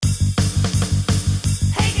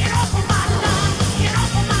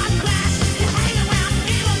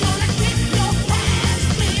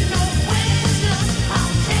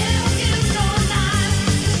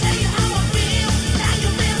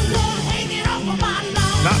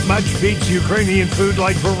much beats Ukrainian food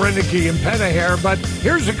like vareniki and penaher, but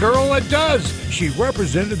here's a girl that does. She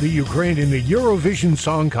represented the Ukraine in the Eurovision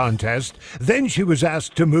Song Contest. Then she was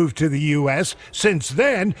asked to move to the U.S. Since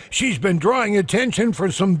then, she's been drawing attention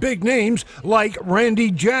for some big names like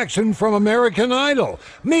Randy Jackson from American Idol.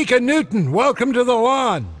 Mika Newton, welcome to the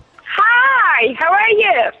lawn. Hi, how are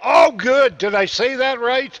you? Oh, good. Did I say that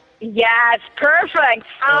right? Yes, perfect.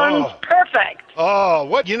 Sounds perfect. Oh,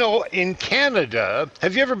 what? You know, in Canada,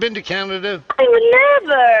 have you ever been to Canada? I would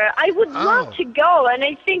never. I would love to go, and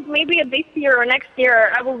I think maybe this year or next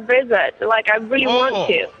year I will visit. Like, I really want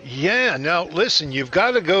to. Yeah. Now, listen, you've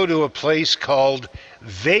got to go to a place called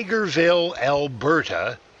Vegreville,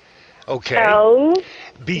 Alberta. Okay. Oh,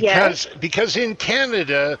 because in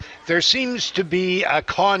Canada there seems to be a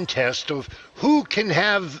contest of who can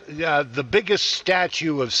have the biggest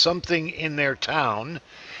statue of something in their town,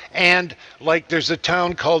 and like there's a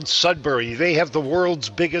town called Sudbury, they have the world's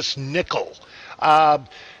biggest nickel.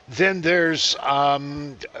 Then there's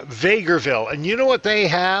Vegreville, and you know what they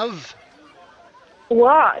have?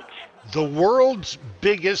 what? The world's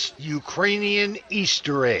biggest Ukrainian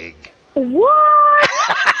Easter egg. What?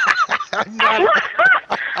 I'm not.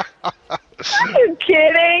 Are you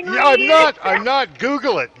kidding me? I'm not.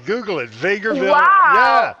 Google it. Vegreville.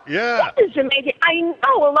 Wow. Yeah. That is amazing. I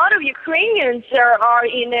know a lot of Ukrainians are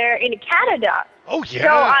in Canada. Oh, yeah. So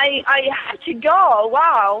I had to go.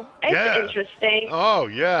 Wow. That's interesting. Oh,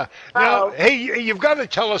 yeah. Now, hey, you've got to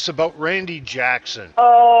tell us about Randy Jackson.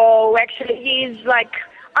 Oh, actually, he's like,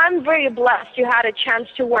 I'm very blessed to had a chance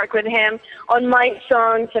to work with him on my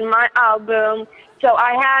songs and my album. So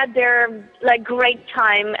I had their like great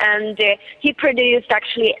time, and he produced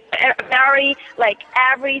actually every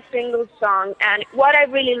single song. And what I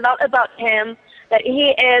really love about him, that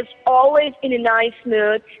he is always in a nice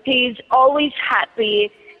mood. He's always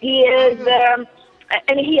happy. He is,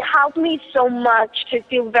 and he helped me so much to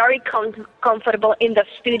feel very comfortable in the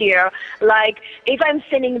studio. Like if I'm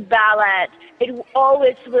singing ballad, it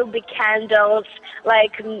always will be candles,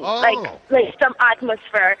 like some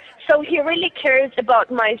atmosphere. So he really cares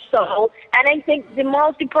about my soul, and I think the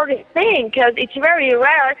most important thing, because it's very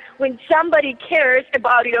rare when somebody cares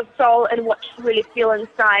about your soul and what you really feel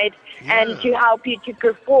inside, and to help you to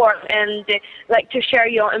perform and like to share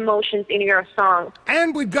your emotions in your song.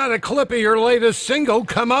 And we've got a clip of your latest single,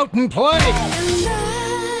 Come Out and Play.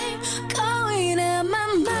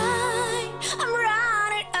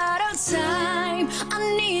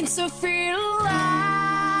 I need to feel alive.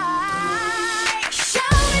 Show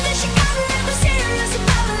me that you got me, never serious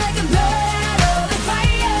about it, like a bird out of the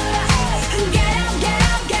fire. Get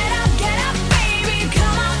up, baby,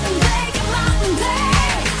 come out and play, come out and play.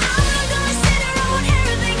 I'm not gonna sit around when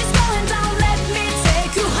everything is going down. Let me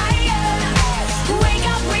take you higher. Wake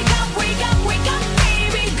up, baby, come out and play, come out and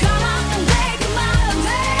play. Come out and play,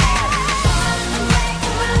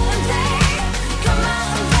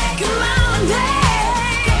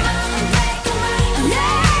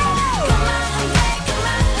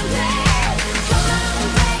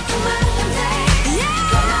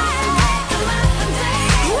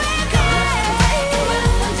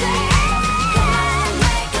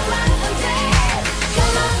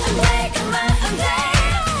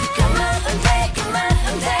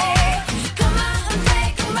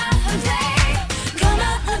 come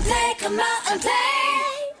out and play, come out and play.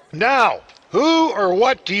 Now, who or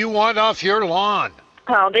what do you want off your lawn?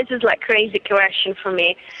 Oh, this is like crazy question for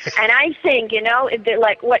me. And I think, if they're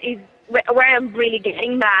like where I'm really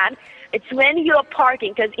getting mad, it's when you're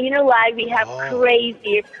parking, because in your life we have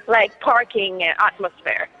crazy like parking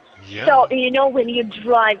atmosphere. Yeah. So, when you're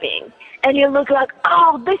driving and you look like,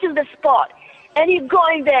 oh, this is the spot, and you're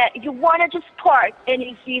going there, you want to just park, and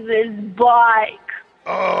you see this bike.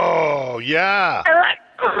 Oh, yeah. And like,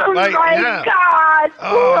 oh Like, my yeah. God!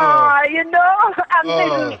 Oh.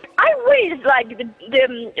 I wish like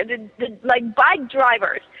the like bike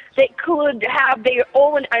drivers, they could have their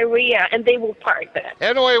own area and they will park there.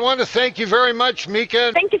 Anyway, I want to thank you very much,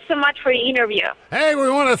 Mika. Thank you so much for the interview. Hey, we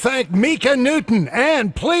want to thank Mika Newton,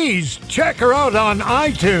 and please check her out on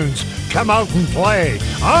iTunes. Come out and play.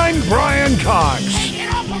 I'm Brian Cox.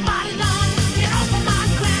 Get off of my